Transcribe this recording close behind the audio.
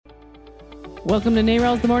Welcome to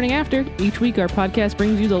NARAL's The Morning After. Each week, our podcast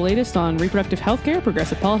brings you the latest on reproductive health care,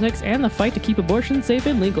 progressive politics, and the fight to keep abortion safe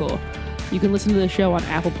and legal. You can listen to the show on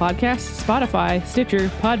Apple Podcasts, Spotify, Stitcher,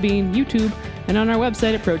 Podbean, YouTube, and on our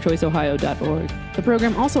website at prochoiceohio.org. The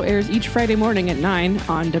program also airs each Friday morning at 9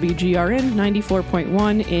 on WGRN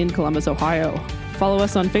 94.1 in Columbus, Ohio. Follow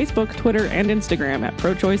us on Facebook, Twitter, and Instagram at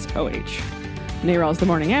ProChoiceOH. NARAL's The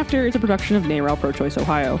Morning After is a production of NARAL Pro-Choice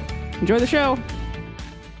Ohio. Enjoy the show!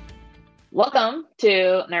 Welcome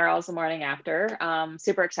to NARAL's The Morning After.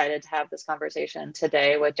 Super excited to have this conversation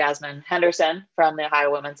today with Jasmine Henderson from the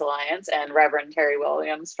Ohio Women's Alliance and Reverend Terry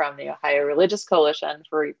Williams from the Ohio Religious Coalition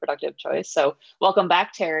for Reproductive Choice. So welcome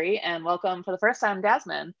back, Terry, and welcome for the first time,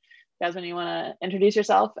 Jasmine. Jasmine, you want to introduce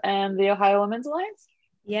yourself and the Ohio Women's Alliance?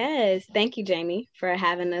 Yes, thank you, Jamie, for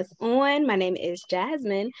having us on. My name is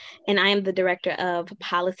Jasmine, and I am the Director of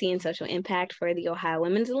Policy and Social Impact for the Ohio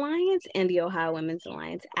Women's Alliance and the Ohio Women's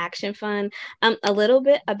Alliance Action Fund. A little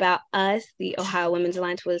bit about us. The Ohio Women's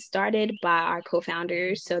Alliance was started by our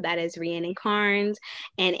co-founders, so that is Rhiannon Carnes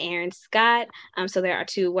and Aaron Scott. So there are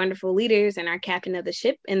two wonderful leaders and our captain of the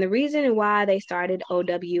ship. And the reason why they started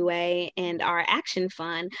OWA and our Action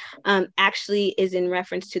Fund actually is in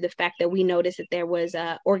reference to the fact that we noticed that there was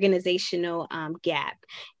a organizational gap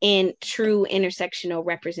in true intersectional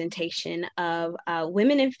representation of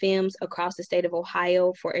women and femmes across the state of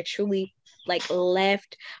Ohio for a truly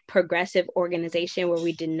left progressive organization where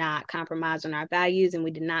we did not compromise on our values and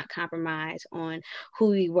we did not compromise on who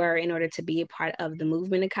we were in order to be a part of the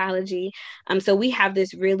movement ecology. So we have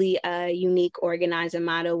this really unique organizing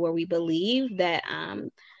model where we believe that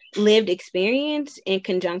lived experience in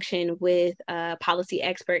conjunction with policy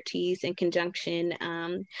expertise, in conjunction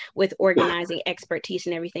with organizing expertise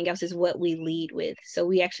and everything else is what we lead with. So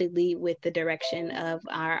we actually lead with the direction of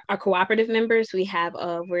our cooperative members. We have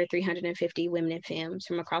over 350 women and femmes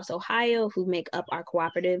from across Ohio who make up our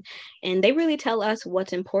cooperative, and they really tell us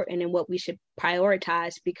what's important and what we should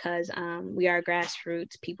prioritize because we are a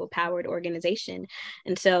grassroots, people-powered organization.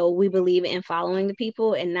 And so we believe in following the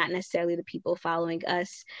people and not necessarily the people following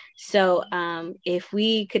us. So if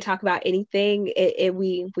we could talk about anything,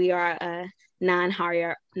 we are a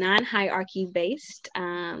non-hierarchy based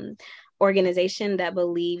organization that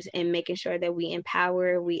believes in making sure that we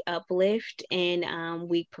empower, we uplift, and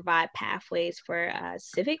we provide pathways for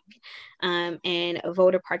civic and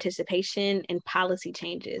voter participation and policy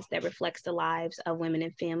changes that reflects the lives of women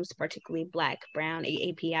and femmes, particularly Black, Brown,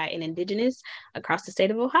 AAPI, and Indigenous across the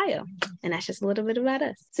state of Ohio. And that's just a little bit about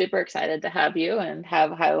us. Super excited to have you and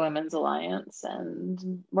have Ohio Women's Alliance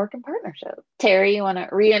and work in partnership. Terry, you want to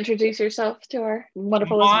reintroduce yourself to our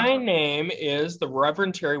wonderful listeners? My name is the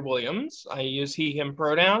Reverend Terry Williams. I use he, him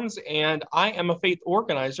pronouns, and I am a faith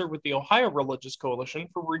organizer with the Ohio Religious Coalition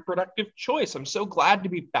for Reproductive Choice. I'm so glad to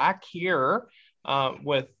be back here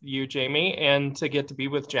with you, Jamie, and to get to be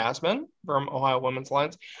with Jasmine from Ohio Women's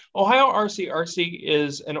Alliance. Ohio RCRC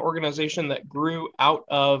is an organization that grew out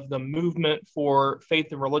of the movement for faith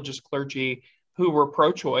and religious clergy who were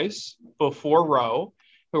pro-choice before Roe,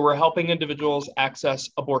 who were helping individuals access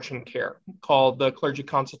abortion care, called the Clergy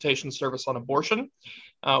Consultation Service on Abortion.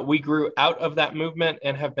 We grew out of that movement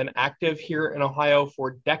and have been active here in Ohio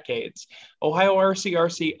for decades. Ohio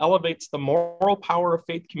RCRC elevates the moral power of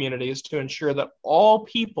faith communities to ensure that all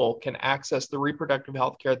people can access the reproductive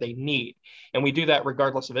health care they need. And we do that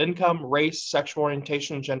regardless of income, race, sexual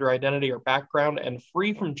orientation, gender identity, or background, and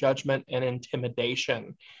free from judgment and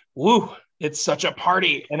intimidation. Woo, it's such a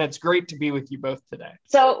party, and it's great to be with you both today.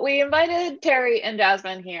 So we invited Terry and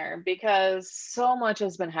Jasmine here because so much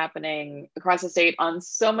has been happening across the state on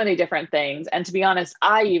so many different things. And to be honest,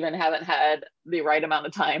 I even haven't had the right amount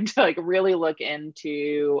of time to really look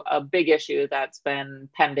into a big issue that's been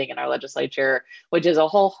pending in our legislature, which is a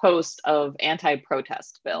whole host of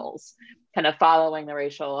anti-protest bills, kind of following the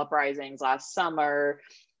racial uprisings last summer.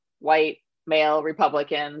 White male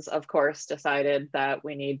Republicans, of course, decided that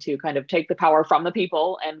we need to kind of take the power from the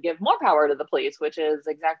people and give more power to the police, which is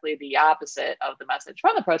exactly the opposite of the message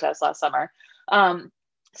from the protests last summer.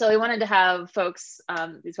 So we wanted to have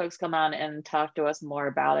these folks come on and talk to us more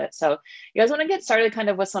about it. So you guys want to get started kind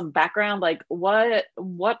of with some background, like what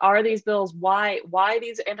are these bills? Why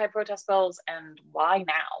these anti-protest bills, and why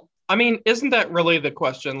now? I mean, isn't that really the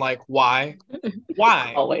question? Like, why?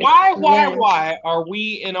 Why? Always. Why are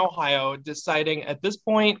we in Ohio deciding at this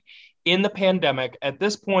point in the pandemic, at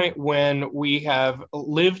this point when we have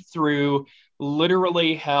lived through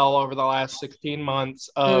literally hell over the last 16 months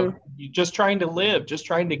of just trying to live, just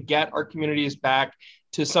trying to get our communities back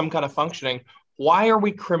to some kind of functioning, why are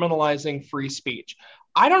we criminalizing free speech?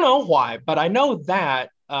 I don't know why, but I know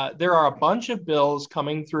that there are a bunch of bills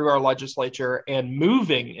coming through our legislature and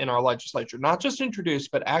moving in our legislature, not just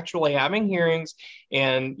introduced, but actually having hearings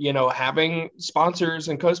and, having sponsors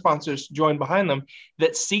and co-sponsors join behind them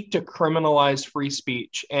that seek to criminalize free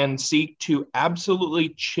speech and seek to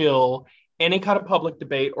absolutely chill any kind of public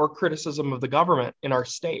debate or criticism of the government in our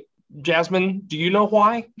state. Jasmine, do you know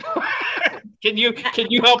why? Can you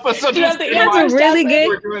help us understand? You have a really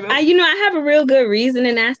good, I have a real good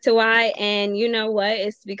reasoning as to why, and you know what?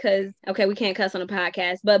 It's because we can't cuss on a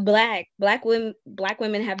podcast, but black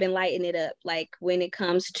women have been lighting it up. Like when it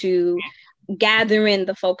comes to gathering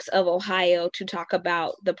the folks of Ohio to talk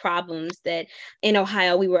about the problems that in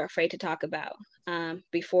Ohio we were afraid to talk about.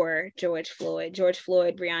 Before George Floyd,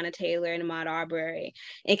 Breonna Taylor, and Ahmaud Arbery,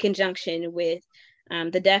 in conjunction with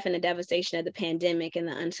the death and the devastation of the pandemic and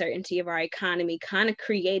the uncertainty of our economy, kind of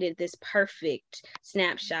created this perfect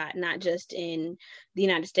snapshot, not just in the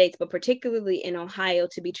United States, but particularly in Ohio,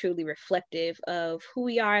 to be truly reflective of who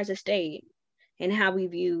we are as a state and how we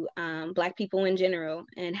view Black people in general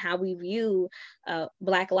and how we view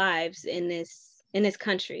Black lives in this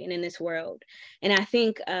country and in this world. And I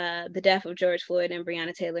think the death of George Floyd and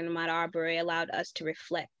Breonna Taylor and Ahmaud Arbery allowed us to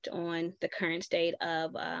reflect on the current state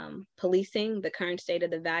of policing, the current state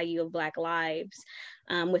of the value of Black lives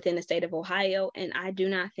within the state of Ohio. And I do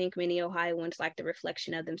not think many Ohioans like the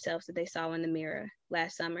reflection of themselves that they saw in the mirror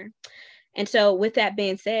last summer. And so with that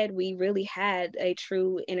being said, we really had a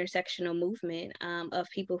true intersectional movement of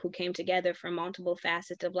people who came together from multiple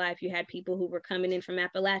facets of life. You had people who were coming in from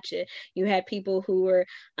Appalachia. You had people who were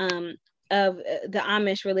of the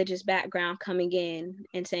Amish religious background coming in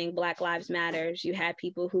and saying Black Lives Matters. You had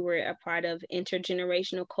people who were a part of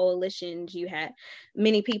intergenerational coalitions. You had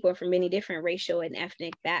many people from many different racial and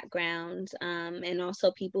ethnic backgrounds, and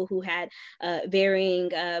also people who had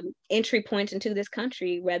varying entry points into this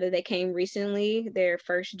country, whether they came recently, their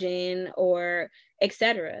first gen, or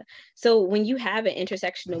etc. So when you have an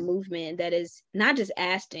intersectional movement that is not just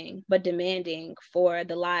asking, but demanding for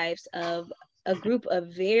the lives of a group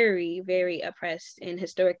of very, very oppressed and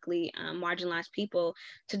historically marginalized people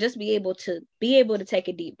to just be able to take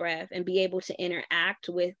a deep breath and be able to interact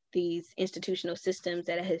with these institutional systems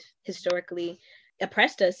that have historically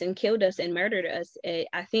oppressed us and killed us and murdered us.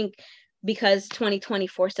 I think because 2020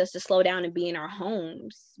 forced us to slow down and be in our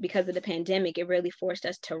homes because of the pandemic, it really forced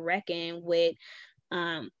us to reckon with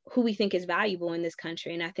who we think is valuable in this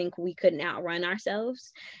country. And I think we couldn't outrun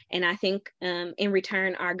ourselves. And I think in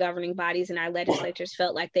return, our governing bodies and our legislatures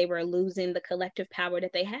felt like they were losing the collective power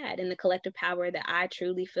that they had, and the collective power that I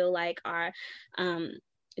truly feel like our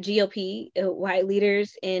GOP white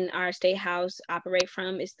leaders in our state house operate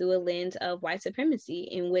from is through a lens of white supremacy,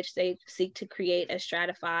 in which they seek to create a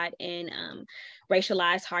stratified and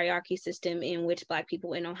racialized hierarchy system in which Black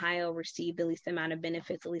people in Ohio receive the least amount of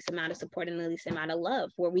benefits, the least amount of support, and the least amount of love,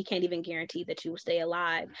 where we can't even guarantee that you will stay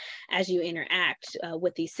alive as you interact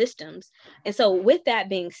with these systems. And so with that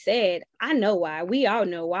being said, I know why. We all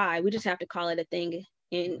know why. We just have to call it a thing.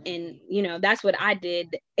 And you know, that's what I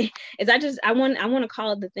did, is I want to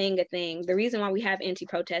call the thing a thing. The reason why we have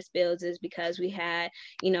anti-protest bills is because we had,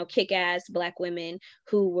 you know, kick-ass Black women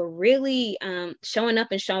who were really showing up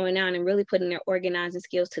and showing out and really putting their organizing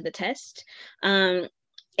skills to the test. And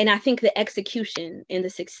I think the execution and the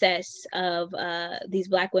success of these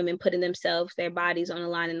Black women putting themselves, their bodies on the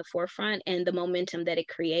line in the forefront, and the momentum that it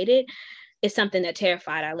created is something that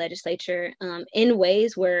terrified our legislature in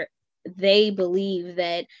ways where they believe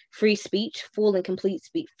that free speech, full and complete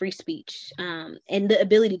free speech, and the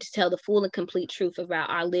ability to tell the full and complete truth about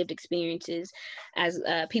our lived experiences as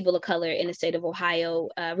people of color in the state of Ohio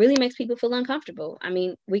really makes people feel uncomfortable. I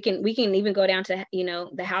mean, we can even go down to, you know,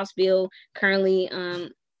 the House bill currently on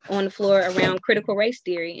the floor around critical race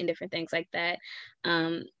theory and different things like that.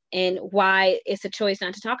 And why it's a choice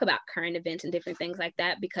not to talk about current events and different things like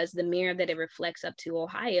that, because the mirror that it reflects up to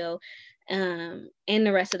Ohio and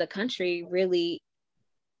the rest of the country, really,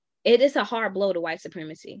 it is a hard blow to white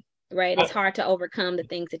supremacy, right? It's hard to overcome the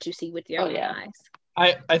things that you see with your own eyes.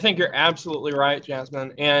 I think you're absolutely right,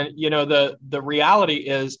 Jasmine. And, you know, the reality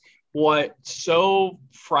is what so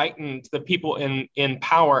frightened the people in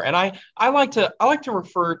power. And I like to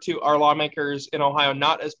refer to our lawmakers in Ohio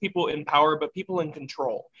not as people in power, but people in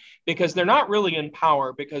control, because they're not really in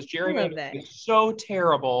power, because gerrymandering is so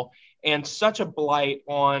terrible and such a blight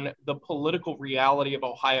on the political reality of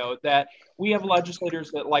Ohio that we have legislators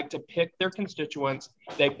that like to pick their constituents.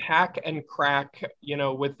 They pack and crack, you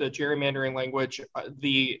know, with the gerrymandering language,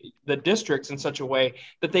 the districts in such a way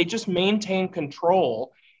that they just maintain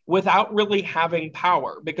control. without really having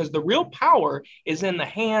power, because the real power is in the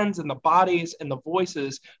hands and the bodies and the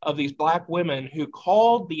voices of these Black women who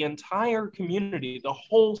called the entire community, the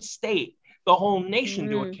whole state, the whole nation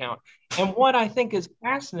to account. And what I think is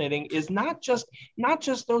fascinating is not just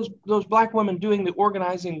those Black women doing the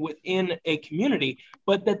organizing within a community,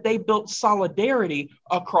 but that they built solidarity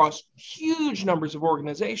across huge numbers of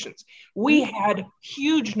organizations. We had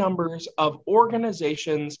huge numbers of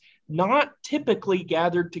organizations not typically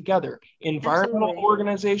gathered together. Environmental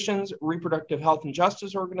organizations, reproductive health and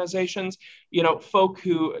justice organizations, folk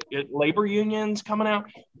who, labor unions coming out,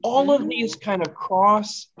 all of these kind of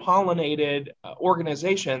cross-pollinated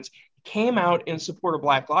organizations came out in support of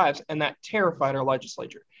Black lives, and that terrified our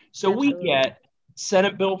legislature. So we get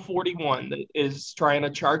Senate Bill 41 that is trying to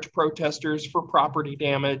charge protesters for property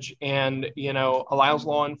damage and, allows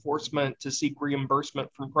law enforcement to seek reimbursement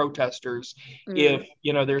from protesters if,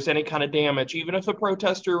 there's any kind of damage, even if the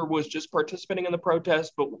protester was just participating in the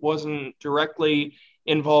protest but wasn't directly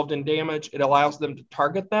involved in damage. It allows them to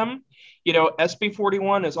target them. SB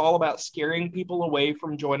 41 is all about scaring people away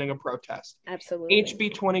from joining a protest. Absolutely.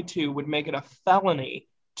 HB 22 would make it a felony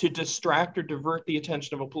to distract or divert the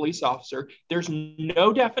attention of a police officer. There's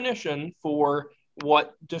no definition for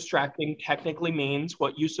what distracting technically means,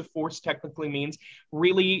 what use of force technically means.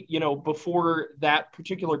 Really, before that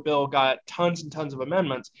particular bill got tons and tons of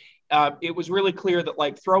amendments, it was really clear that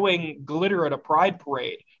like throwing glitter at a pride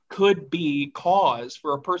parade could be cause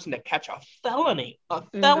for a person to catch a felony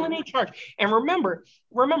charge. And remember,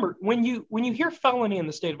 when you hear felony in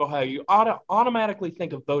the state of Ohio, you ought to automatically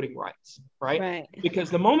think of voting rights, right? Because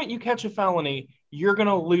the moment you catch a felony, you're going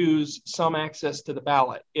to lose some access to the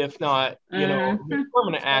ballot, if not,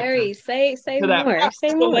 permanent access. Say more.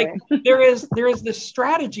 Say more. Like, there is this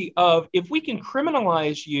strategy of, if we can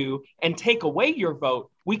criminalize you and take away your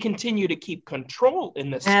vote, we continue to keep control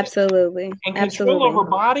in this Absolutely. state. And control over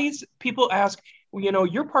bodies. People ask,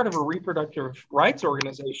 you're part of a reproductive rights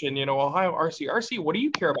organization, Ohio RCRC. What do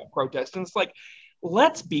you care about protests? And it's like,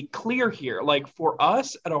 let's be clear here. Like, for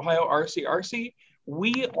us at Ohio RCRC,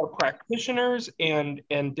 we are practitioners and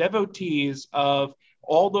devotees of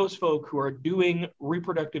all those folk who are doing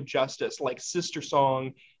reproductive justice, like Sister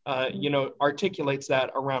Song, articulates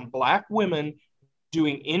that around Black women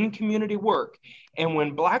doing in-community work. And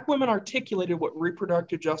when Black women articulated what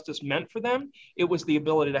reproductive justice meant for them, it was the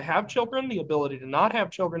ability to have children, the ability to not have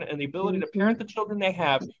children, and the ability to parent the children they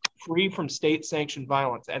have free from state-sanctioned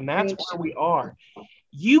violence. And that's where we are.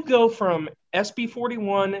 You go from SB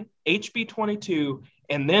 41, HB 22,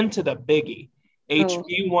 and then to the biggie,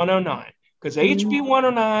 HB 109. Because HB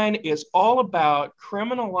 109 is all about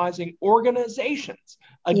criminalizing organizations.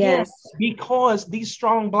 Again, because these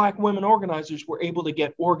strong Black women organizers were able to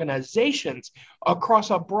get organizations across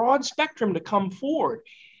a broad spectrum to come forward.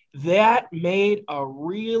 That made a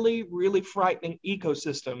really, really frightening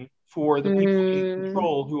ecosystem for the people in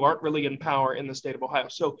control who aren't really in power in the state of Ohio.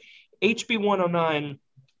 So HB 109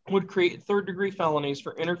 would create third-degree felonies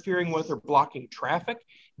for interfering with or blocking traffic.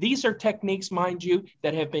 These are techniques, mind you,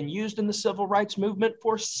 that have been used in the civil rights movement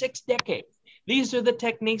for 6 decades. These are the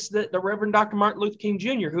techniques that the Reverend Dr. Martin Luther King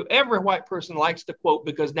Jr., who every white person likes to quote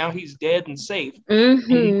because now he's dead and safe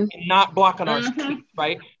and not blocking our streets,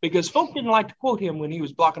 right? Because folk didn't like to quote him when he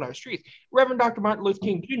was blocking our streets. Reverend Dr. Martin Luther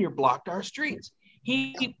King Jr. blocked our streets.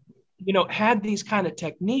 He, had these kind of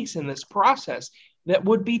techniques in this process that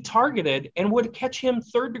would be targeted and would catch him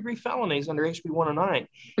third-degree felonies under HB 109.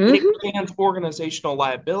 It expands organizational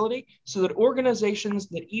liability so that organizations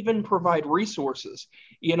that even provide resources,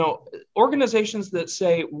 organizations that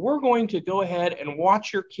say, we're going to go ahead and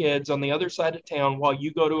watch your kids on the other side of town while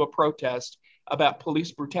you go to a protest about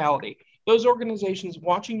police brutality. Those organizations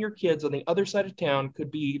watching your kids on the other side of town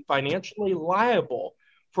could be financially liable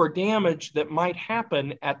for damage that might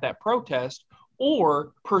happen at that protest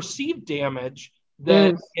or perceived damage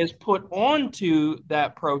that is put onto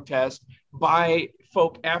that protest by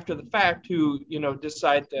folk after the fact who,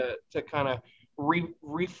 decide to kind of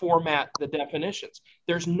reformat the definitions.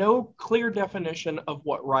 There's no clear definition of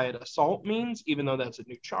what riot assault means, even though that's a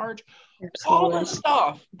new charge. All the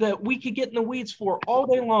stuff that we could get in the weeds for all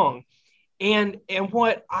day long. And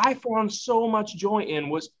what I found so much joy in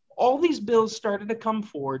was all these bills started to come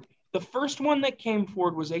forward. The first one that came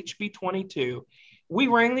forward was HB 22. We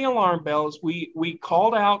rang the alarm bells. We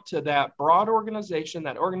called out to that broad organization,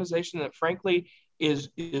 that frankly is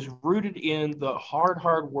rooted in the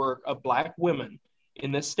hard work of Black women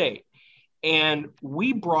in this state. And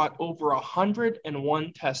we brought over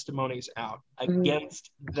 101 testimonies out against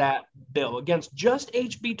that bill, against just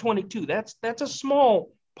HB 22. That's a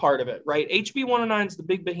small part of it, right? HB 109 is the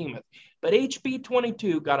big behemoth, but HB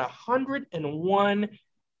 22 got 101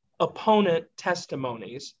 opponent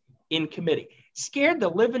testimonies in committee. Scared the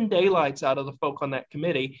living daylights out of the folk on that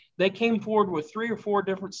committee. They came forward with 3 or 4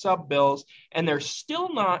 different sub bills, and they're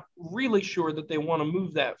still not really sure that they want to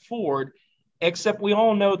move that forward, except we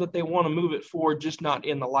all know that they want to move it forward, just not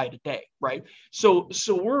in the light of day, right? So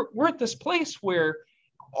we're at this place where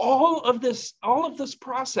all of this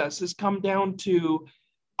process has come down to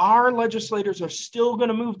our legislators are still going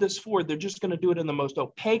to move this forward. They're just going to do it in the most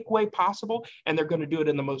opaque way possible, and they're going to do it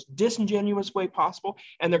in the most disingenuous way possible,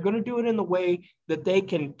 and they're going to do it in the way that they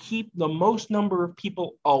can keep the most number of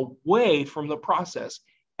people away from the process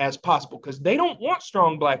as possible, because they don't want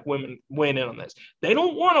strong Black women weighing in on this. They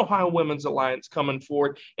don't want Ohio Women's Alliance coming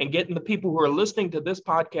forward and getting the people who are listening to this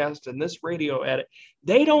podcast and this radio edit.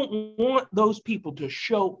 They don't want those people to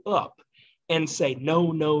show up and say,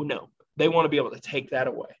 no, no, no. They want to be able to take that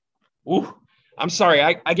away. Ooh, I'm sorry.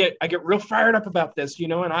 I get real fired up about this,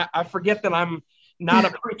 and I forget that I'm not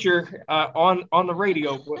a preacher on the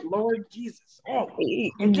radio, but Lord Jesus. Oh,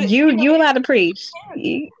 you allowed to preach.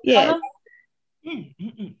 Yeah.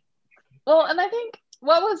 Well, and I think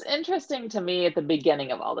what was interesting to me at the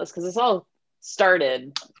beginning of all this, because this all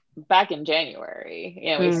started back in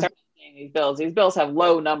January. We started seeing these bills. These bills have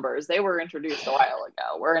low numbers. They were introduced a while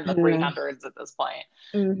ago. We're in the 300s at this point.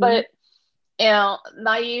 But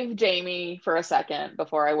naive Jamie, for a second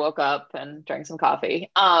before I woke up and drank some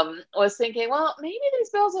coffee, was thinking, well, maybe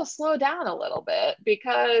these bills will slow down a little bit,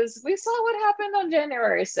 because we saw what happened on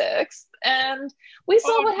January 6th, and we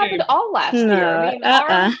saw what happened all last year. I mean,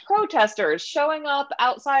 armed protesters showing up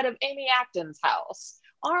outside of Amy Acton's house.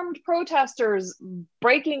 Armed protesters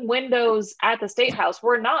breaking windows at the State House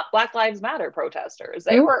were not Black Lives Matter protesters.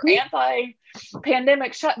 They were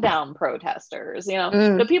anti-pandemic shutdown protesters.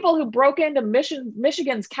 The people who broke into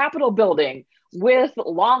Michigan's Capitol building with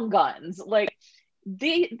long guns.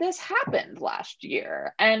 This happened last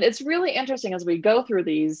year. And it's really interesting as we go through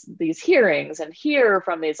these hearings and hear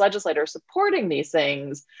from these legislators supporting these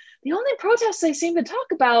things. The only protests they seem to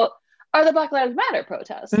talk about are the Black Lives Matter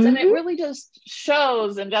protests. And it really just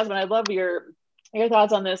shows, and Jasmine, I'd love your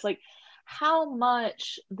thoughts on this, how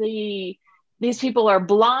much these people are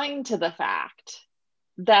blind to the fact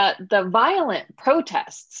that the violent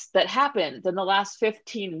protests that happened in the last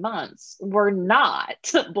 15 months were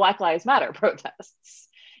not Black Lives Matter protests.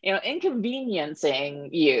 Inconveniencing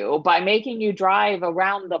you by making you drive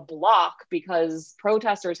around the block because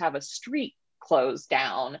protesters have a street closed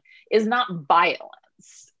down is not violence.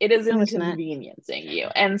 It is inconveniencing you.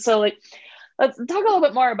 And so let's talk a little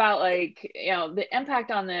bit more about the impact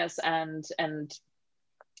on this and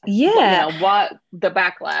what the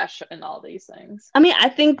backlash and all these things. I mean, I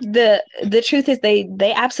think the truth is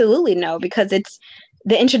they absolutely know, because it's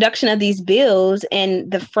the introduction of these bills and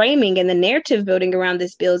the framing and the narrative building around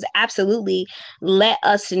these bills absolutely let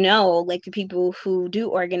us know, the people who do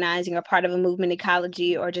organizing or part of a movement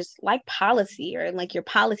ecology or just policy or your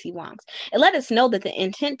policy wonks. It let us know that the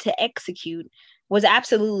intent to execute was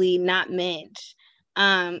absolutely not meant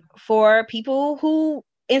for people who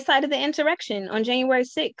incited the insurrection on January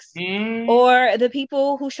 6th, or the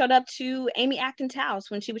people who showed up to Amy Acton's house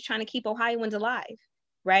when she was trying to keep Ohioans alive,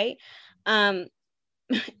 right?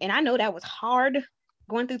 And I know that was hard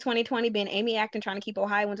going through 2020, being Amy Acton trying to keep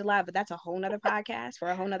Ohioans alive, but that's a whole nother podcast for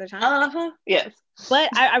a whole nother time. Yes. But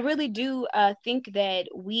I really do think that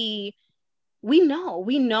we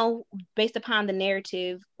know based upon the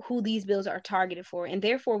narrative who these bills are targeted for, and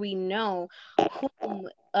therefore we know whom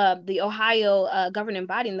the Ohio governing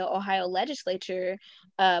body and the Ohio legislature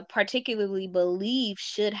particularly believe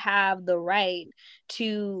should have the right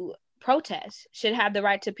to protest, should have the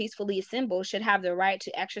right to peacefully assemble, should have the right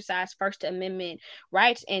to exercise First Amendment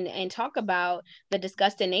rights, and talk about the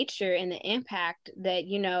disgusting nature and the impact that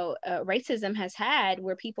racism has had,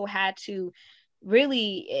 where people had to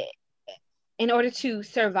really, in order to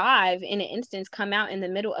survive in an instance, come out in the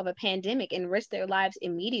middle of a pandemic and risk their lives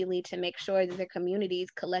immediately to make sure that their communities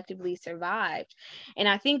collectively survived. And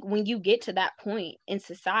I think when you get to that point in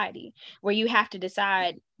society where you have to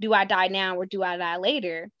decide, do I die now or do I die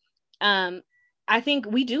later? I think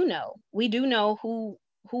we do know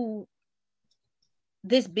who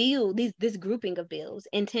this bill, this grouping of bills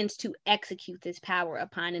intends to execute this power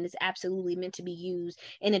upon, and is absolutely meant to be used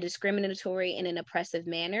in a discriminatory and an oppressive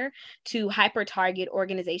manner to hyper target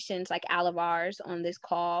organizations like all of ours on this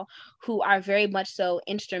call, who are very much so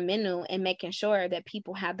instrumental in making sure that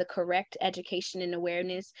people have the correct education and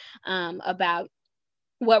awareness about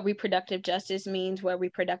what reproductive justice means, what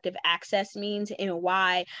reproductive access means, and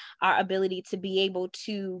why our ability to be able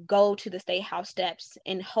to go to the state house steps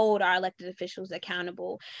and hold our elected officials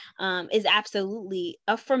accountable is absolutely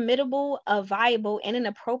a formidable, a viable, and an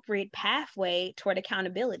appropriate pathway toward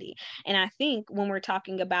accountability. And I think when we're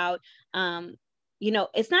talking about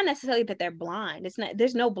it's not necessarily that they're blind.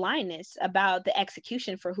 There's no blindness about the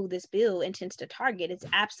execution for who this bill intends to target. It's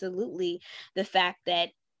absolutely the fact that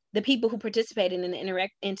the people who participated in the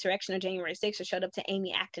insurrection of January 6th or showed up to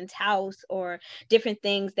Amy Acton's house or different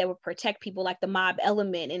things that would protect people, like the mob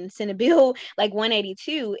element in Senate Bill like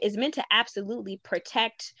 182, is meant to absolutely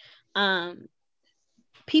protect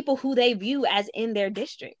people who they view as in their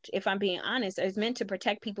district. If I'm being honest, is meant to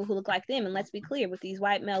protect people who look like them. And let's be clear, with these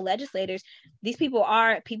white male legislators, these people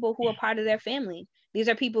are people who are part of their family. These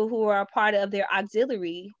are people who are a part of their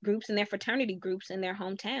auxiliary groups and their fraternity groups in their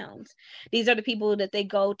hometowns. These are the people that they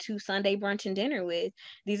go to Sunday brunch and dinner with.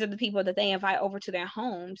 These are the people that they invite over to their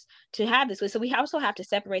homes to have this with. So we also have to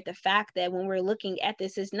separate the fact that when we're looking at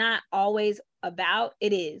this, it's not always about,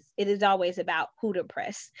 it is always about who to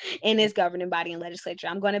press in this governing body and legislature.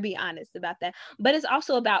 I'm going to be honest about that. But it's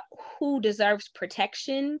also about who deserves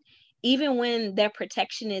protection, even when their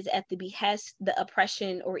protection is at the behest, the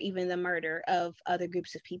oppression, or even the murder of other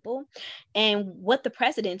groups of people. And what the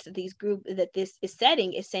precedents of these groups that this is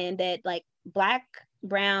setting is saying that, like, Black,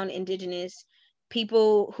 Brown, Indigenous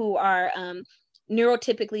people who are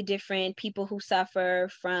neurotypically different, people who suffer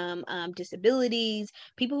from disabilities,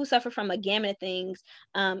 people who suffer from a gamut of things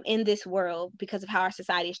in this world because of how our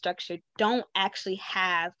society is structured, don't actually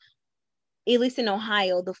have, at least in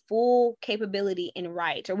Ohio, the full capability and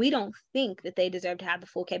rights, or we don't think that they deserve to have the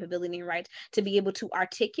full capability and rights to be able to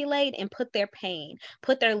articulate and put their pain,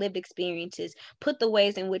 put their lived experiences, put the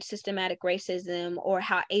ways in which systematic racism or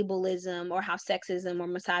how ableism or how sexism or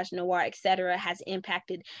misogynoir, et cetera, has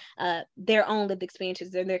impacted their own lived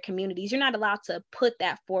experiences in their communities. You're not allowed to put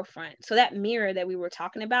that forefront. So that mirror that we were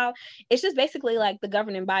talking about, it's just basically like the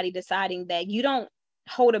governing body deciding that you don't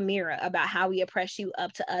hold a mirror about how we oppress you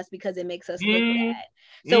up to us because it makes us look bad.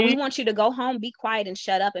 So we want you to go home, be quiet, and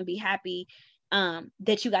shut up and be happy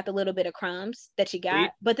that you got the little bit of crumbs that you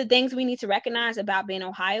got. But the things we need to recognize about being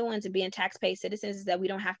Ohioans and being taxpayer citizens is that we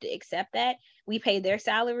don't have to accept that. We pay their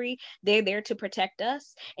salary. They're there to protect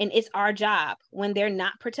us. And it's our job, when they're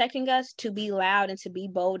not protecting us, to be loud and to be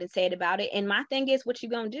bold and say it about it. And my thing is, what you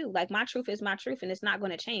gonna do? Like, my truth is my truth, and it's not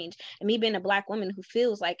going to change. And me being a Black woman who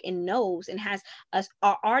feels like and knows and has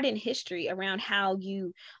a ardent history around how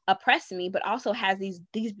you oppress me, but also has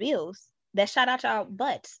these bills that shot out y'all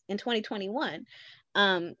butts in 2021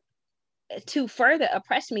 to further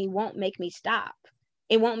oppress me, won't make me stop.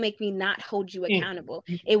 It won't make me not hold you accountable.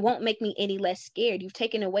 It won't make me any less scared. You've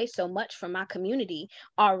taken away so much from my community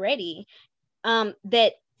already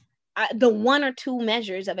that the one or two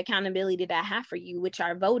measures of accountability that I have for you, which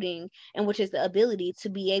are voting and which is the ability to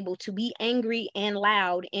be able to be angry and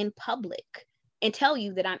loud in public and tell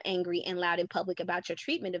you that I'm angry and loud in public about your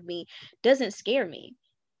treatment of me, doesn't scare me.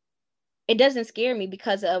 It doesn't scare me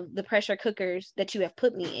because of the pressure cookers that you have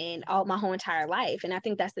put me in my whole entire life. And I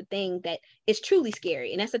think that's the thing that is truly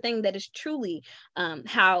scary. And that's the thing that is truly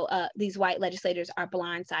how these white legislators are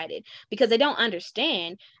blindsided, because they don't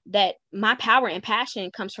understand that my power and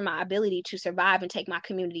passion comes from my ability to survive and take my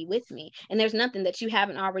community with me. And there's nothing that you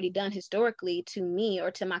haven't already done historically to me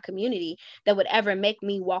or to my community that would ever make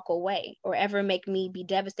me walk away or ever make me be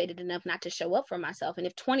devastated enough not to show up for myself. And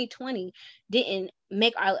if 2020 didn't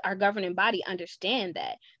make our governing body understand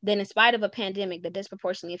that, then in spite of a pandemic that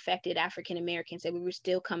disproportionately affected African Americans, that we were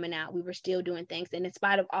still coming out, we were still doing things, and in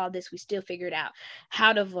spite of all this, we still figured out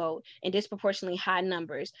how to vote in disproportionately high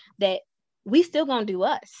numbers, that we still gonna do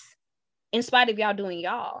us in spite of y'all doing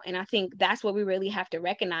y'all. And I think that's what we really have to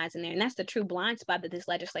recognize in there. And that's the true blind spot that this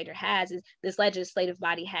legislative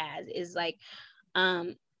body has, is like,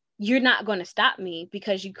 you're not going to stop me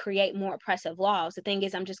because you create more oppressive laws. The thing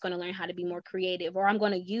is, I'm just going to learn how to be more creative, or I'm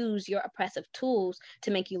going to use your oppressive tools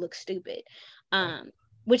to make you look stupid.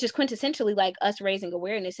 Which is quintessentially like us raising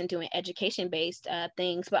awareness and doing education-based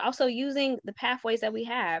things, but also using the pathways that we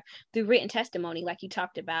have through written testimony, like you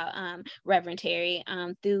talked about, Reverend Terry,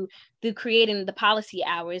 through creating the policy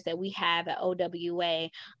hours that we have at OWA,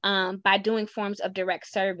 by doing forms of direct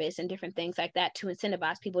service and different things like that to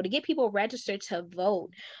incentivize people, to get people registered to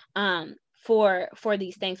vote for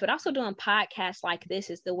these things. But also doing podcasts like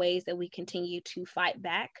this is the ways that we continue to fight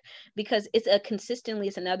back, because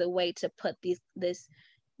it's another way to put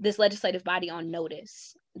this legislative body on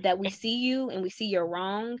notice that we see you and we see you're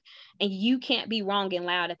wrong, and you can't be wrong and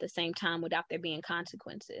loud at the same time without there being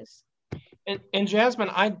consequences. And Jasmine,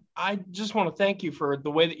 I just want to thank you for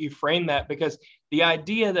the way that you framed that, because the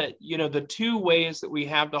idea that, the two ways that we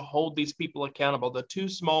have to hold these people accountable, the two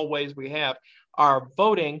small ways we have, are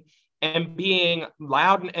voting and being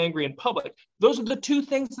loud and angry in public. Those are the two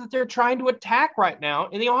things that they're trying to attack right now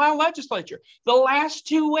in the Ohio legislature. The last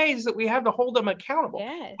two ways that we have to hold them accountable.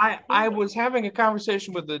 Yes. I was having a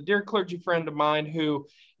conversation with a dear clergy friend of mine who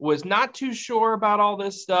was not too sure about all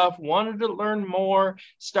this stuff, wanted to learn more,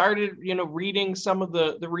 started, reading some of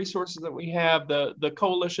the resources that we have, the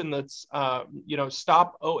coalition that's,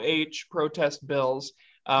 Stop OH protest bills.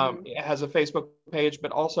 It has a Facebook page,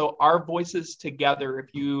 but also Our Voices Together. If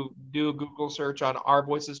you do a Google search on Our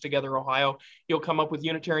Voices Together Ohio, you'll come up with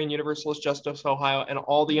Unitarian Universalist Justice Ohio and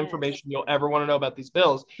all the information you'll ever want to know about these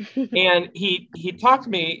bills. And he talked to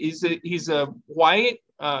me. He's a white,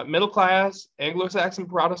 middle class, Anglo-Saxon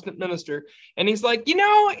Protestant minister, and he's like,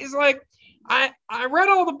 I read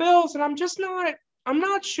all the bills, and I'm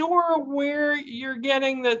not sure where you're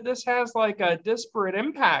getting that this has like a disparate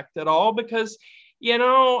impact at all, because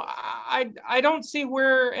I don't see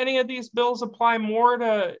where any of these bills apply more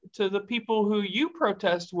to the people who you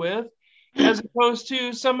protest with, as opposed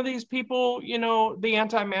to some of these people, the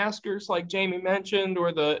anti-maskers like Jamie mentioned,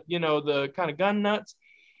 or the kind of gun nuts.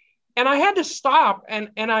 And I had to stop.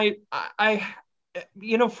 And I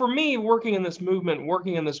for me, working in this movement,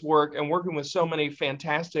 working in this work, and working with so many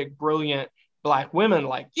fantastic, brilliant Black women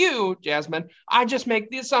like you, Jasmine, I just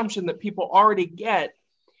make the assumption that people already get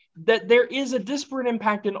that there is a disparate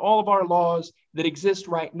impact in all of our laws that exist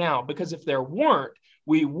right now, because if there weren't,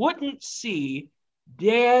 we wouldn't see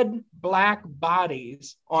dead Black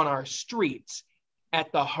bodies on our streets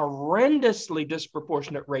at the horrendously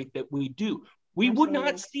disproportionate rate that we do. We would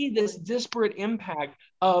not see this disparate impact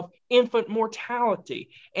of infant mortality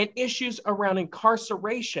and issues around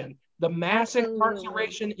incarceration, the mass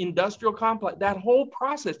incarceration industrial complex, that whole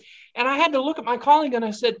process. And I had to look at my colleague and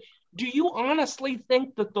I said, do you honestly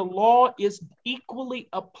think that the law is equally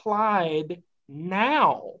applied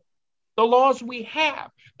now? The laws we have?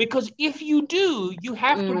 Because if you do, you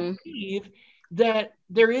have to believe that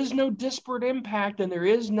there is no disparate impact and there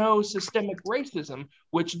is no systemic racism,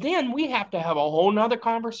 which then we have to have a whole nother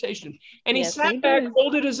conversation. And he sat back,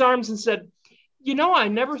 folded his arms and said, I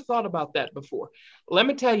never thought about that before. Let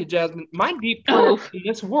me tell you, Jasmine, my deep prayer in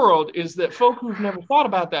this world is that folk who've never thought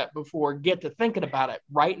about that before get to thinking about it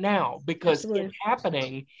right now, because it's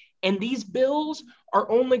happening. And these bills are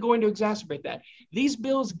only going to exacerbate that. These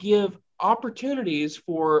bills give opportunities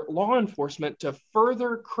for law enforcement to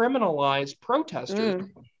further criminalize protesters.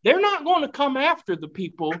 They're not going to come after the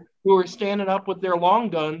people who are standing up with their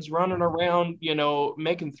long guns, running around,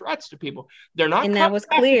 making threats to people. They're not. And that was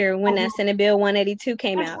clear when that Senate Bill 182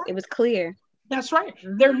 came out. Right. It was clear. That's right.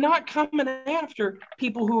 They're not coming after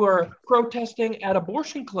people who are protesting at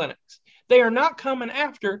abortion clinics. They are not coming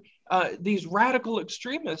after these radical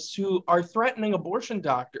extremists who are threatening abortion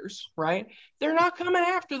doctors, right? They're not coming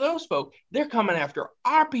after those folks. They're coming after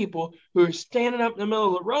our people who are standing up in the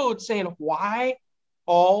middle of the road saying, why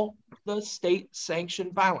all the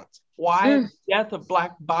state-sanctioned violence? Why the death of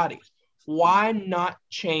Black bodies? Why not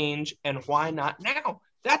change, and why not now?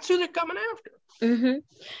 That's who they're coming after.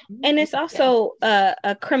 And it's also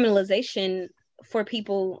a criminalization for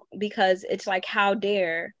people, because it's like, how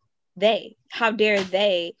dare they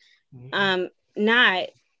not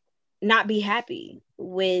be happy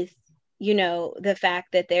with the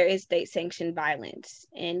fact that there is state sanctioned violence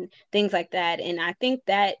and things like that. And I think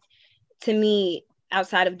that, to me,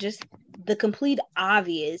 outside of just the complete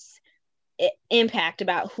obvious impact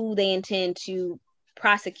about who they intend to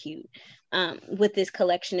prosecute with this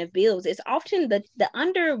collection of bills, it's often the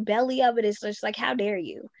underbelly of it is just like, how dare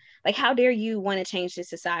you? Like, how dare you want to change this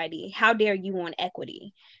society? How dare you want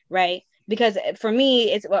equity, right? Because for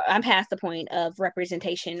me, I'm past the point of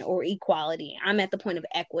representation or equality. I'm at the point of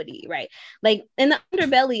equity, right? Like, in the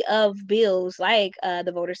underbelly of bills like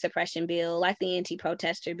the voter suppression bill, like the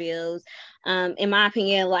anti-protester bills, in my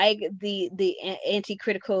opinion, like the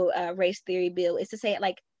anti-critical race theory bill, is to say,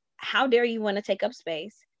 like, how dare you want to take up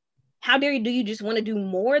space? How dare you? Do you just want to do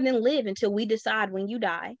more than live until we decide when you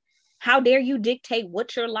die? How dare you dictate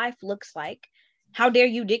what your life looks like? How dare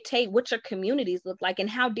you dictate what your communities look like? And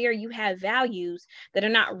how dare you have values that are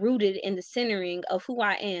not rooted in the centering of who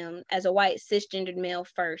I am as a white cisgendered male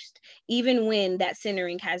first, even when that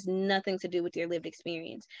centering has nothing to do with your lived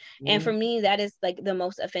experience. And for me, that is like the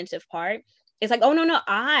most offensive part. It's like, oh, no,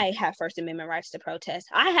 I have First Amendment rights to protest.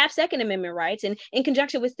 I have Second Amendment rights. And in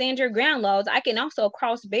conjunction with stand your ground laws, I can also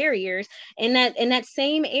cross barriers in that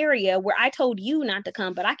same area where I told you not to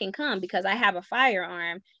come, but I can come because I have a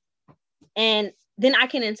firearm. And then I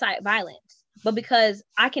can incite violence. But because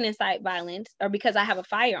I can incite violence, or because I have a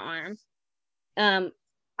firearm,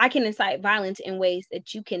 I can incite violence in ways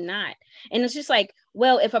that you cannot. And it's just like,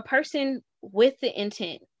 well, if a person with the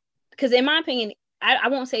intent, because in my opinion, I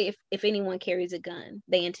won't say if anyone carries a gun,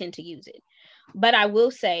 they intend to use it. But I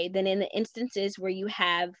will say that in the instances where you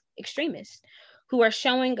have extremists who are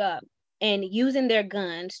showing up and using their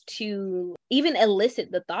guns to even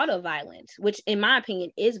elicit the thought of violence, which in my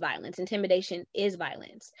opinion is violence, intimidation is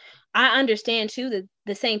violence. I understand too that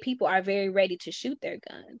the same people are very ready to shoot their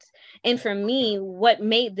guns. And for me, what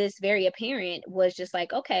made this very apparent was just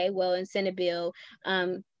like, okay, well, in Senate Bill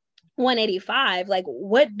 185, like,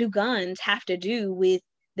 what do guns have to do with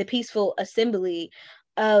the peaceful assembly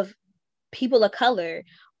of people of color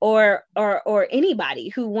or anybody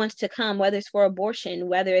who wants to come, whether it's for abortion,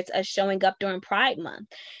 whether it's us showing up during Pride Month?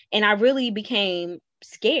 And I really became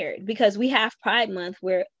scared because we have Pride Month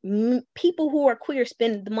where people who are queer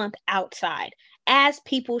spend the month outside, as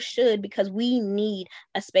people should, because we need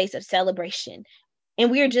a space of celebration. And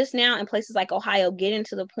we are just now in places like Ohio getting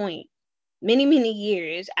to the point, many, many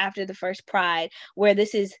years after the first Pride, where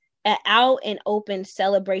this is an out and open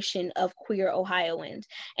celebration of queer Ohioans.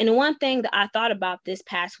 And the one thing that I thought about this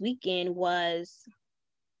past weekend was,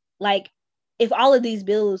 like, if all of these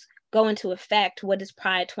bills go into effect, what does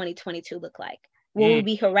Pride 2022 look like? Will we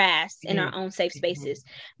be harassed in our own safe spaces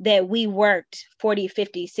that we worked 40,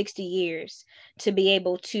 50, 60 years to be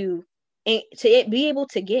able to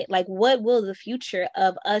get? Like, what will the future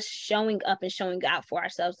of us showing up and showing out for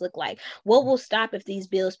ourselves look like? What will stop if these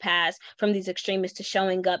bills pass from these extremists to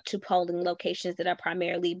showing up to polling locations that are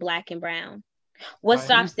primarily Black and brown? What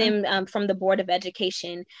stops them from the Board of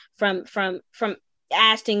Education from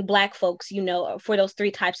asking Black folks, for those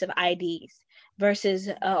 3 types of IDs? Versus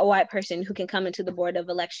a white person who can come into the Board of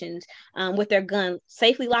Elections with their gun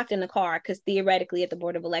safely locked in the car, because theoretically at the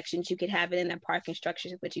Board of Elections you could have it in their parking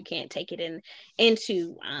structures, but you can't take it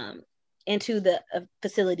into the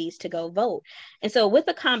facilities to go vote. And so with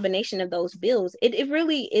the combination of those bills, it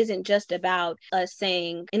really isn't just about us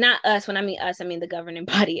saying, and not us, when I mean us, I mean the governing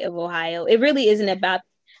body of Ohio. It really isn't about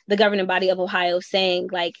the governing body of Ohio saying,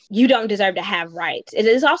 like, you don't deserve to have rights. It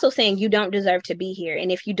is also saying you don't deserve to be here.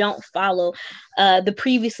 And if you don't follow the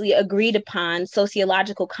previously agreed upon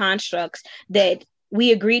sociological constructs that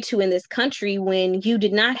we agreed to in this country, when you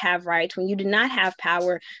did not have rights, when you did not have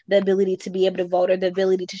power, the ability to be able to vote, or the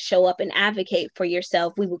ability to show up and advocate for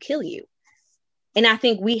yourself, we will kill you. And I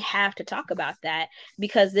think we have to talk about that,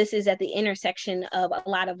 because this is at the intersection of a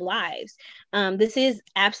lot of lives. This is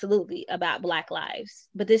absolutely about Black lives,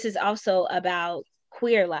 but this is also about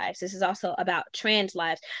queer lives. This is also about trans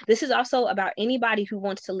lives. This is also about anybody who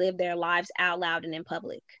wants to live their lives out loud and in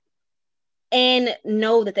public, and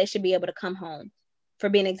know that they should be able to come home for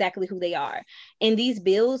being exactly who they are. And these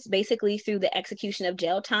bills, basically through the execution of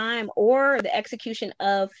jail time or the execution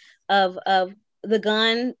of the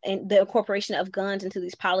gun and the incorporation of guns into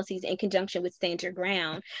these policies in conjunction with Stand Your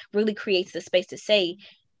Ground, really creates the space to say,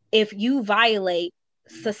 if you violate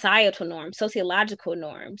societal norms, sociological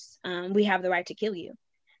norms, we have the right to kill you.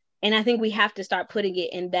 And I think we have to start putting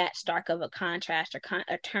it in that stark of a contrast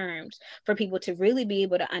or terms for people to really be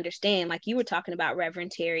able to understand, like you were talking about,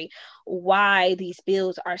 Reverend Terry, why these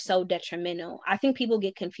bills are so detrimental. I think people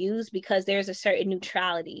get confused because there's a certain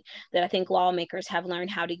neutrality that I think lawmakers have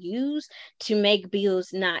learned how to use to make bills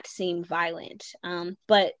not seem violent.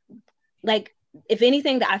 But like, if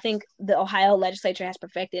anything that I think the Ohio legislature has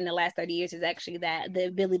perfected in the last 30 years is actually that the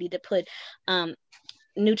ability to put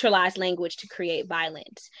neutralized language to create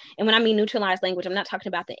violence. And when I mean neutralized language, I'm not talking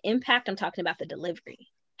about the impact, I'm talking about the delivery,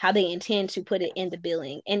 how they intend to put it in the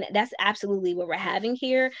billing. And that's absolutely what we're having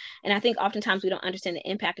here. And I think oftentimes we don't understand the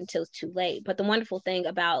impact until it's too late. But the wonderful thing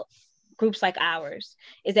about groups like ours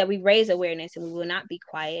is that we raise awareness, and we will not be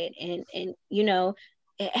quiet. And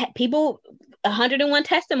people, 101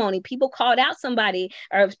 testimony, people called out somebody,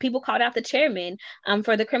 or people called out the chairman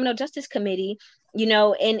for the Criminal Justice Committee, in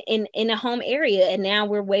a home area. And now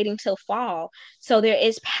we're waiting till fall. So there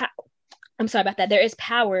is there is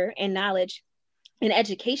power and knowledge in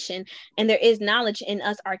education, and there is knowledge in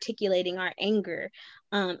us articulating our anger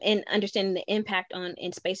and understanding the impact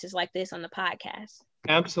in spaces like this on the podcast.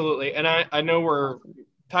 Absolutely. And I know we're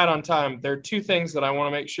tight on time. There are 2 things that I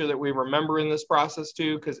want to make sure that we remember in this process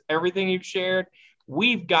too, because everything you've shared,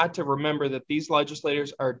 we've got to remember that these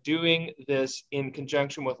legislators are doing this in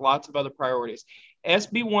conjunction with lots of other priorities.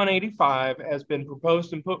 SB 185 has been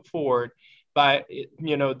proposed and put forward by,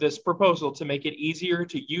 this proposal to make it easier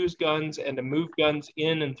to use guns and to move guns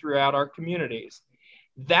in and throughout our communities.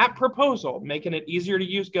 That proposal, making it easier to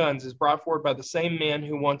use guns, is brought forward by the same man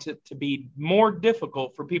who wants it to be more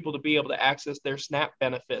difficult for people to be able to access their SNAP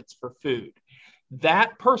benefits for food.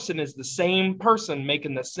 That person is the same person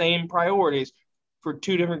making the same priorities for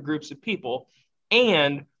two different groups of people.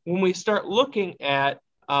 And when we start looking at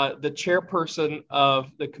the chairperson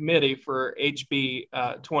of the committee for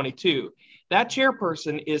HB 22, that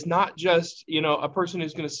chairperson is not just, a person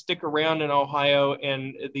who's going to stick around in Ohio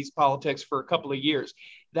and these politics for a couple of years.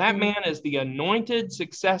 That man is the anointed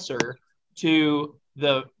successor to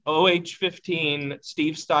the OH-15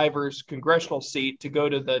 Steve Stivers congressional seat to go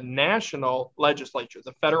to the national legislature,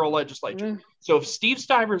 the federal legislature. So if Steve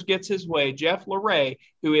Stivers gets his way, Jeff LaRay,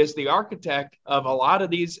 who is the architect of a lot of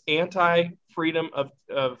these anti-freedom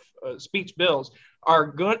of speech bills,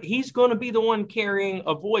 he's going to be the one carrying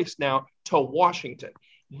a voice now to Washington.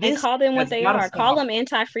 And call them what they are. Call them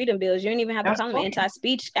anti-freedom bills. You don't even have to call them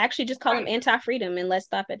anti-speech. Actually, just call them anti-freedom, and let's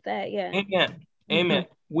stop at that. Yeah. Amen.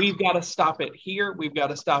 We've got to stop it here. We've got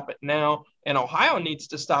to stop it now. And Ohio needs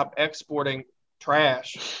to stop exporting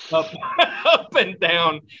trash up and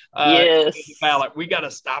down the ballot. We got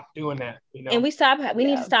to stop doing that. And we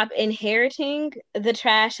need to stop inheriting the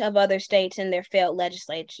trash of other states and their failed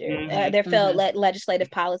legislature, their failed legislative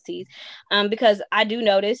policies. Because I do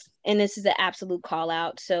notice, and this is an absolute call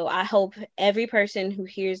out. So I hope every person who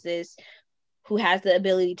hears this, who has the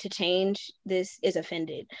ability to change this, is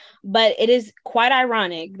offended. But it is quite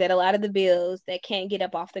ironic that a lot of the bills that can't get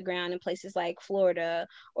up off the ground in places like Florida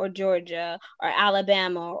or Georgia or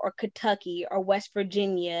Alabama or Kentucky or West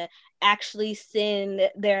Virginia actually send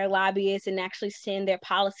their lobbyists and actually send their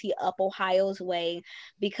policy up Ohio's way,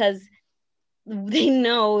 because they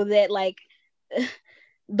know that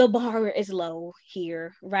the bar is low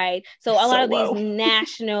here, right? So a lot of these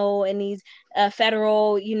national and these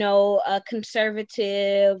federal,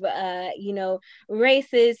 conservative,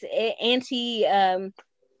 racist,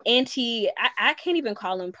 I can't even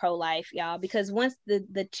call them pro-life, y'all, because once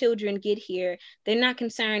the children get here, they're not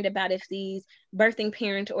concerned about if these birthing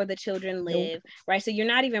parents or the children live, right? So you're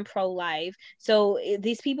not even pro-life. So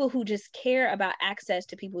these people who just care about access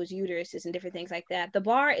to people's uteruses and different things like that, the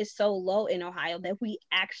bar is so low in Ohio that we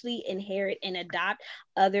actually inherit and adopt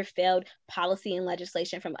other failed policy and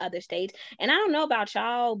legislation from other states. And I don't know about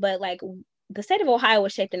y'all, but the state of Ohio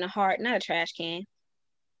was shaped in a heart, not a trash can.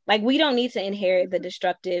 We don't need to inherit the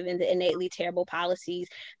destructive and the innately terrible policies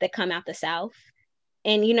that come out the South.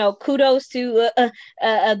 And, kudos to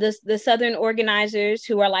the Southern organizers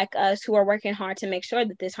who are like us, who are working hard to make sure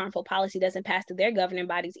that this harmful policy doesn't pass through their governing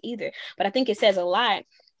bodies either. But I think it says a lot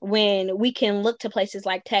when we can look to places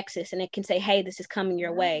like Texas and it can say, hey, this is coming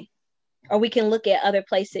your way. Or we can look at other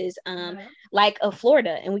places like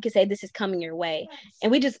Florida, and we can say this is coming your way.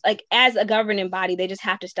 And we just, as a governing body, they just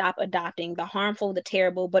have to stop adopting the harmful, the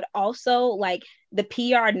terrible, but also the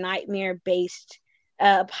PR nightmare-based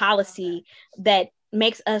policy that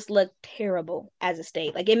makes us look terrible as a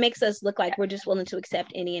state. It makes us look like we're just willing to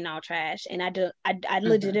accept any and all trash. And I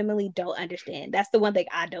legitimately don't understand. That's the one thing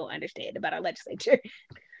I don't understand about our legislature.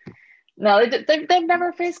 No, they've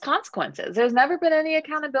never faced consequences. There's never been any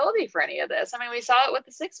accountability for any of this. I mean, we saw it with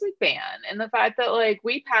the 6-week ban and the fact that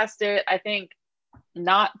we passed it, I think,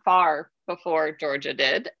 not far before Georgia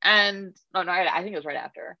did. And I think it was right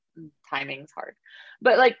after. Timing's hard.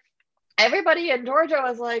 But everybody in Georgia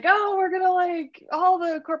was like, oh, we're gonna all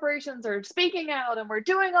the corporations are speaking out and we're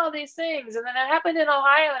doing all these things. And then it happened in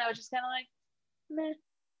Ohio and it was just kind of meh.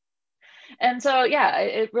 And so, yeah,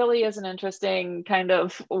 it really is an interesting kind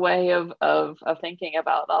of way of thinking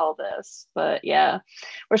about all this. But yeah,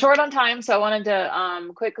 we're short on time. So I wanted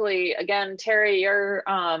to quickly, again, Terry, your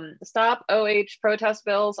Stop OH protest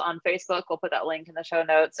bills on Facebook. We'll put that link in the show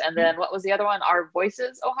notes. And then what was the other one? Our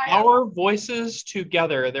Voices Ohio? Our Voices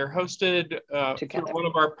Together. They're hosted through one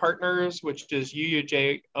of our partners, which is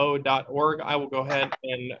uujo.org. I will go ahead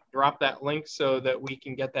and drop that link so that we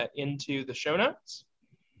can get that into the show notes.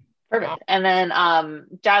 Perfect. And then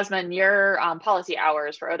Jasmine, your policy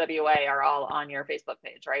hours for OWA are all on your Facebook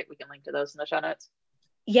page, right? We can link to those in the show notes.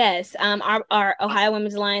 Yes, our Ohio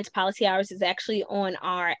Women's Alliance policy hours is actually on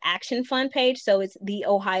our Action Fund page. So it's the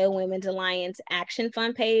Ohio Women's Alliance Action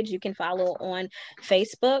Fund page. You can follow on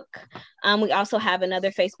Facebook. We also have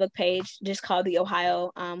another Facebook page just called the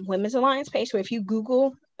Ohio Women's Alliance page. So if you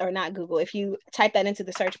Google or not Google, if you type that into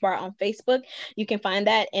the search bar on Facebook, you can find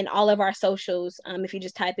that in all of our socials. If you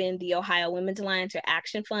just type in the Ohio Women's Alliance or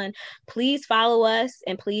Action Fund, please follow us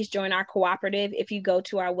and please join our cooperative. If you go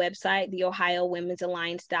to our website, the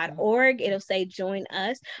OhioWomen'sAlliance.org, it'll say join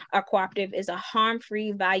us. Our cooperative is a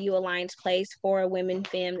harm-free value alliance place for women,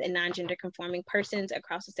 femmes, and non-gender conforming persons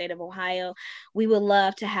across the state of Ohio. We would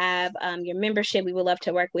love to have your membership. We would love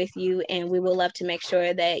to work with you, and we would love to make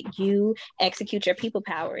sure that you execute your people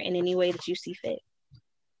power in any way that you see fit.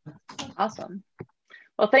 Awesome.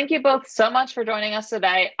 Well, thank you both so much for joining us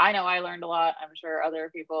today. I know I learned a lot. I'm sure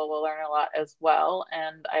other people will learn a lot as well.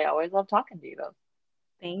 And I always love talking to you both.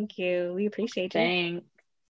 Thank you. We appreciate you. Thanks.